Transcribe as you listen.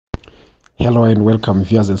Hello and welcome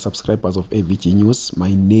viewers and subscribers of AVG News.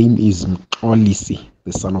 My name is Mxolisi,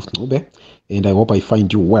 the son of Nobe, and I hope I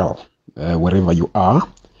find you well wherever you are.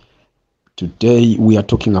 Today we are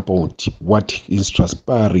talking about what is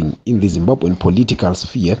transpiring in the Zimbabwean political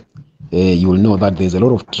sphere. You will know that there's a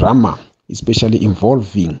lot of drama, especially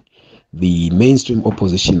involving the mainstream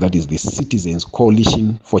opposition, that is the Citizens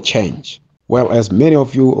Coalition for Change. Well, as many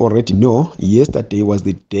of you already know, yesterday was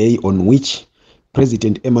the day on which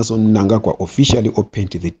President Emmerson Mnangagwa officially opened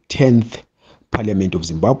the 10th Parliament of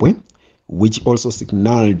Zimbabwe, which also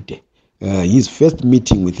signaled his first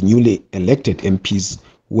meeting with newly elected MPs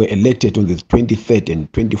who were elected on the 23rd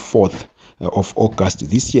and 24th of August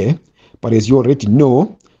this year. But as you already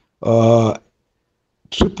know, CCC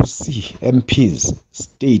MPs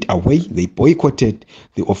stayed away. They boycotted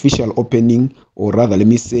the official opening, or rather, let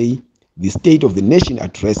me say, the State of the Nation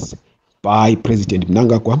address by President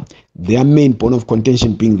Mnangagwa. Their main bone of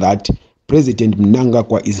contention being that President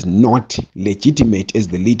Mnangagwa is not legitimate as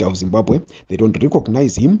the leader of Zimbabwe. They don't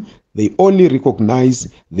recognize him. They only recognize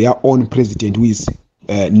their own president, who is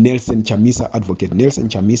Nelson Chamisa, Advocate Nelson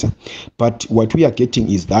Chamisa. But what we are getting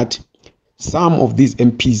is that some of these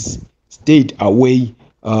MPs stayed away,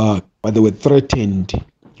 but they were threatened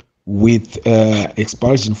with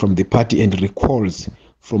expulsion from the party and recalls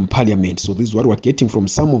from parliament. So this is what we're getting from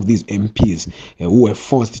some of these MPs who were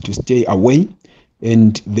forced to stay away,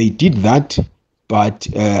 and they did that, but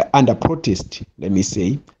under protest. Let me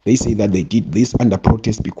say, they say that they did this under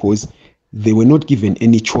protest because they were not given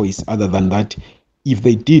any choice other than that if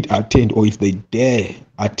they did attend, or if they dare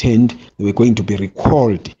attend, they were going to be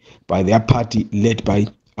recalled by their party led by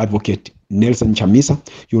Advocate Nelson Chamisa.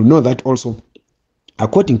 You'll know that also,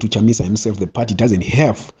 according to Chamisa himself, the party doesn't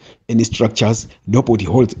have any structures. Nobody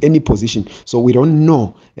holds any position. So we don't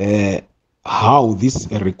know how this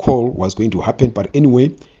recall was going to happen. But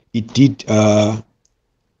anyway, it did.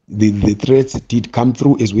 The threats did come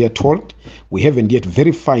through, as we are told. We haven't yet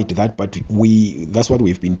verified that, but that's what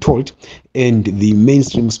we've been told. And the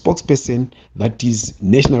mainstream spokesperson, that is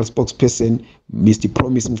national spokesperson, Mr.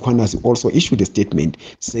 Promise Mkhwanazi, also issued a statement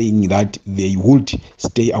saying that they would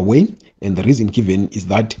stay away. And the reason given is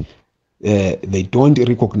that they don't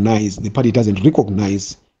recognize, the party doesn't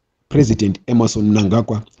recognize President Emmerson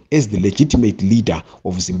Mnangagwa as the legitimate leader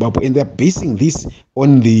of Zimbabwe. And they're basing this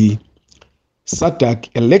on the SADC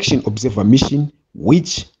Election Observer Mission,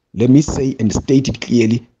 which, let me say and state it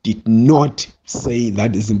clearly, did not say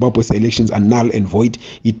that Zimbabwe's elections are null and void.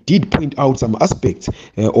 It did point out some aspects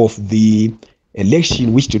of the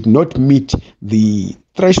election which did not meet the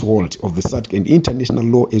threshold of the SADC and international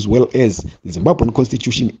law, as well as the Zimbabwean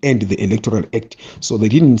Constitution and the Electoral Act. So they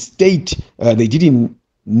didn't state, they didn't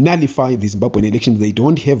nullify the Zimbabwean election. They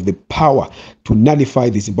don't have the power to nullify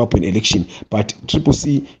the Zimbabwean election. But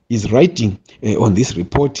CCC is writing on this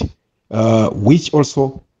report, which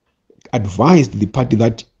also advised the party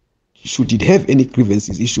that should it have any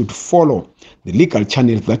grievances, it should follow the legal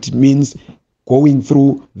channels. That means going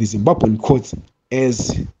through the Zimbabwean courts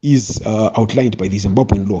as is outlined by the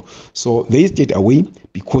Zimbabwean law. So they stayed away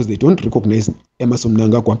because they don't recognize Emmerson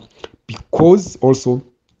Mnangagwa, because also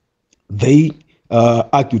they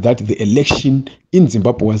argue that the election in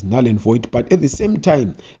Zimbabwe was null and void. But at the same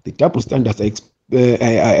time, the double standards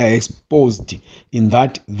are exposed in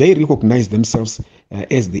that they recognize themselves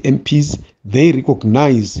as the MPs. They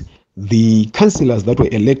recognize the councillors that were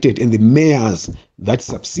elected and the mayors that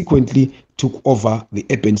subsequently took over the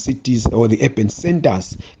urban cities, or the urban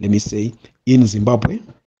centers, let me say, in Zimbabwe.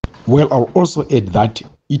 Well, I'll also add that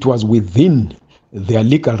it was within their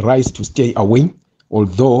legal rights to stay away.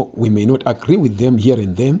 Although we may not agree with them here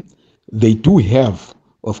and there, they do have,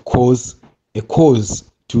 of course, a cause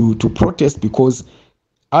to protest, because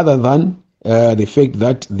other than the fact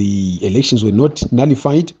that the elections were not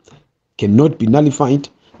nullified, cannot be nullified,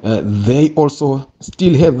 they also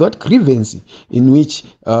still have that grievance in which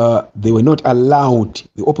they were not allowed,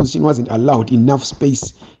 the opposition wasn't allowed enough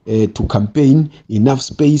space to campaign, enough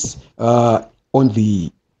space on the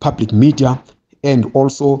public media. And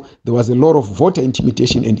also, there was a lot of voter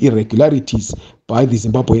intimidation and irregularities by the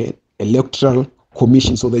Zimbabwe Electoral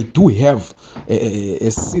Commission. So they do have a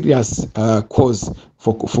serious cause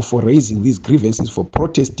for raising these grievances, for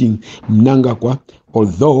protesting Mnangagwa,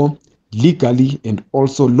 although legally and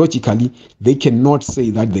also logically, they cannot say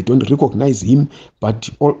that they don't recognize him, but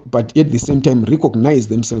at the same time recognize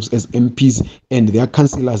themselves as MPs and their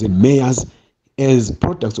councillors and mayors as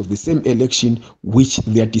products of the same election which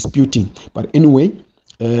they are disputing. But anyway,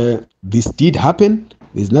 this did happen.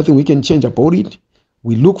 There's nothing we can change about it.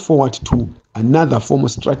 We look forward to another form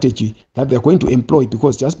of strategy that they're going to employ,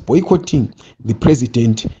 because just boycotting the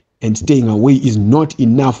president and staying away is not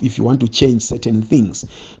enough if you want to change certain things.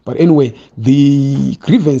 But anyway, the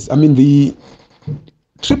grievance, the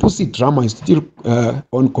CCC drama is still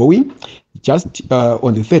ongoing. Just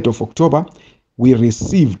on the 3rd of October, we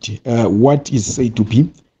received what is said to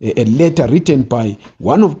be a letter written by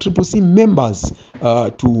one of CCC members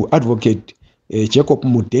to Advocate Jacob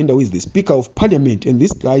Mudenda, who is the Speaker of Parliament, and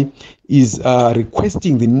this guy is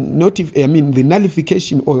requesting the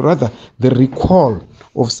nullification, or rather the recall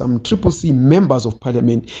of some CCC members of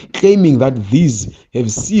Parliament, claiming that these have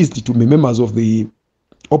ceased to be members of the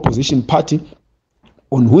opposition party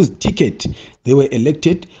on whose ticket they were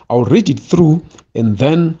elected. I'll read it through and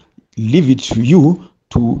then leave it to you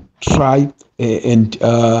to try and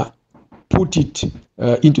put it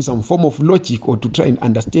into some form of logic, or to try and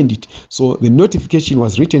understand it. So the notification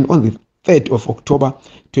was written on the 3rd of October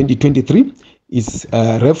 2023. It's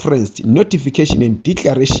referenced notification and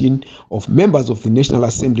declaration of members of the National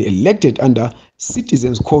Assembly elected under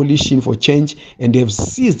Citizens Coalition for Change and have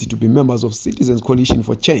ceased to be members of Citizens Coalition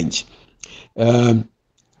for Change.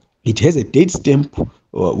 It has a date stamp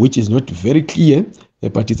which is not very clear,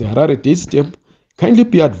 but it's a Harare date stamp. Kindly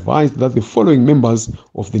be advised that the following members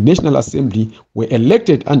of the National Assembly were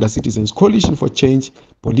elected under Citizens Coalition for Change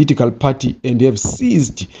political party and have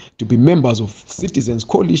ceased to be members of Citizens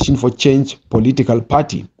Coalition for Change political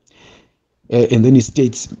party. And then it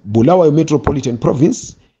states, Bulawayo Metropolitan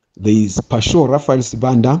Province, there is Pasho Raphael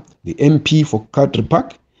Sibanda, the MP for Country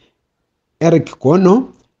Park, Eric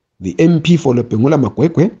Gono, the MP for Lepengula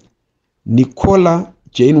Makwekwe, Nicola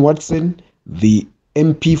Jane Watson, the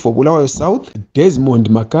MP for Bulawayo South, Desmond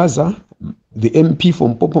Makaza, the MP for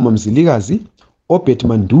Mpopo Mamziligazi, Opet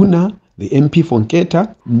Manduna, the MP for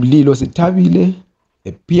Nketa, Mlilo Sitabile,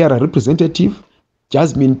 a PR representative,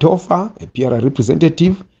 Jasmine Tofa, a PR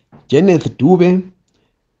representative, Jeneth Dube,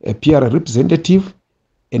 a PR representative,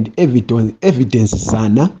 and Evidence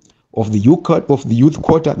Sana of the youth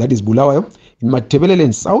quarter, that is Bulawayo. In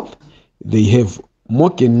Matebeleland South, they have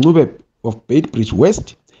Moken Nube of Beitbridge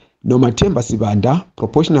West, Nomatemba Sibanda,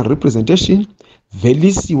 proportional representation,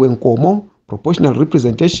 Velisi Wenkomo, proportional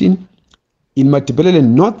representation. In Matebeleland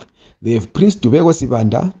North, they have Prince Dubego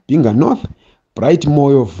Sibanda, Binga North, Bright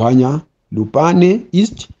Moyo Vanya, Lupane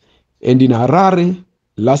East, and in Harare,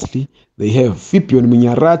 lastly, they have Fipion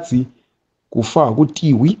Munyaratsi, Kufa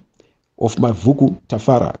Gutiwi of Mavuku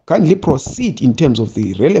Tafara. Kindly proceed in terms of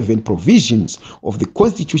the relevant provisions of the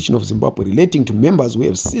Constitution of Zimbabwe relating to members who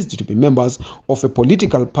have ceased to be members of a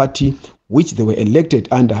political party which they were elected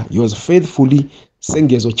under. Yours faithfully,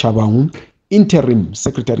 Sengezo Chabangu, Interim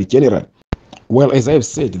Secretary General. Well, as I have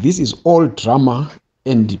said, this is all drama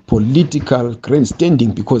and political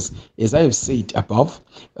grandstanding because, as I have said above,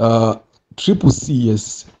 CCC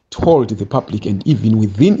has told the public and even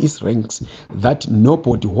within its ranks that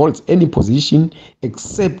nobody holds any position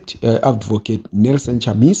except Advocate Nelson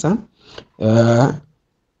Chamisa,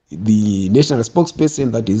 the national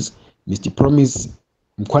spokesperson, that is Mr. Promise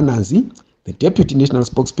Mkwanazi, the deputy national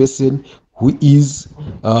spokesperson, who is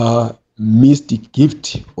Mr.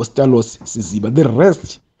 Gift Ostalos Siziba. The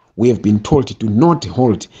rest, we have been told, to not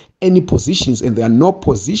hold any positions, and there are no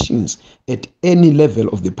positions at any level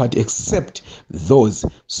of the party except those.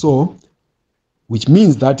 So, which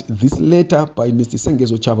means that this letter by Mr.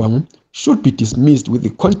 Sengezo Chabangu should be dismissed with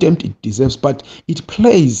the contempt it deserves, but it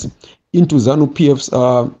plays into ZANU-PF's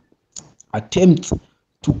attempt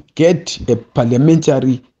to get a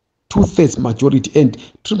parliamentary 2/3 majority, and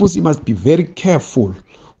CCC must be very careful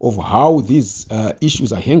of how these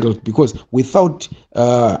issues are handled, because without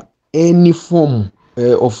any form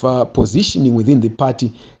of positioning within the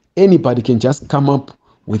party, anybody can just come up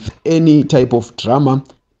with any type of drama,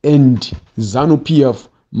 and ZANU-PF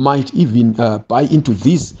might even buy into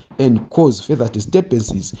this and cause further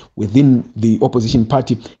disturbances within the opposition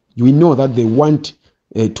party. We know that they want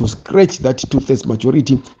to scratch that 2/3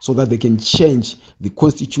 majority so that they can change the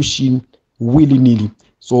constitution willy-nilly.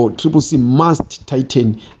 So CCC must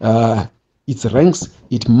tighten its ranks.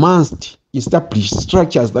 It must establish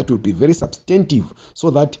structures that will be very substantive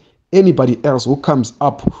so that anybody else who comes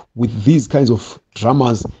up with these kinds of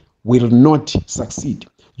dramas will not succeed.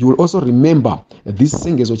 You will also remember this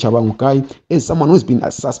Sengezo Chabangu guy as someone who has been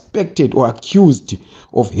suspected or accused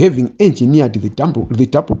of having engineered the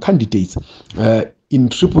double candidates in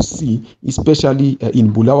CCC, especially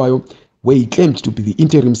in Bulawayo, where he claimed to be the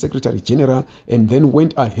interim secretary general and then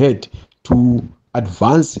went ahead to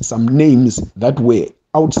advance some names that were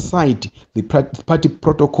outside the party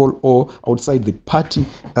protocol or outside the party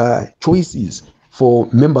choices for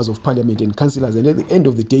members of parliament and councillors, and at the end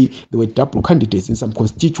of the day, there were double candidates in some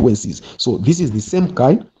constituencies. So this is the same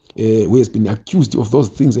guy who has been accused of those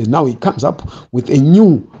things, and now he comes up with a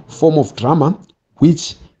new form of drama,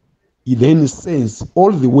 which he then sends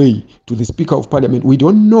all the way to the Speaker of Parliament. We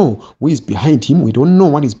don't know who is behind him. We don't know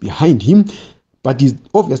what is behind him, but he's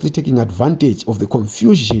obviously taking advantage of the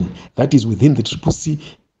confusion that is within the CCC,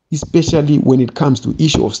 especially when it comes to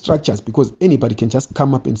issue of structures, because anybody can just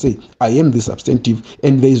come up and say, I am the substantive,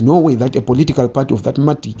 and there is no way that a political party of that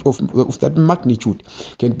magnitude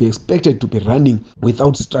can be expected to be running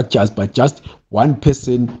without structures, but just one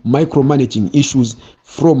person micromanaging issues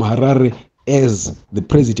from Harare as the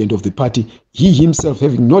president of the party, he himself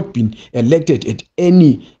having not been elected at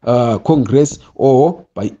any congress or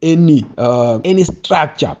by any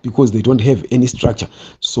structure, because they don't have any structure.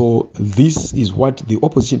 So this is what the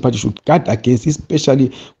opposition party should guard against,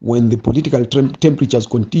 especially when the political temperatures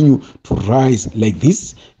continue to rise like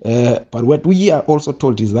this. But what we are also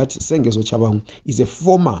told is that Sengezo Chabang is a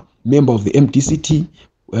former member of the MDCT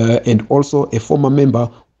and also a former member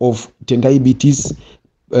of Tendai BT's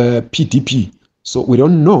PDP. So we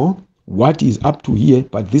don't know what is up to here,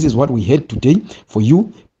 but this is what we had today for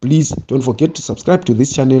you. Please don't forget to subscribe to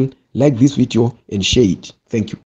this channel, like this video, and share it. Thank you.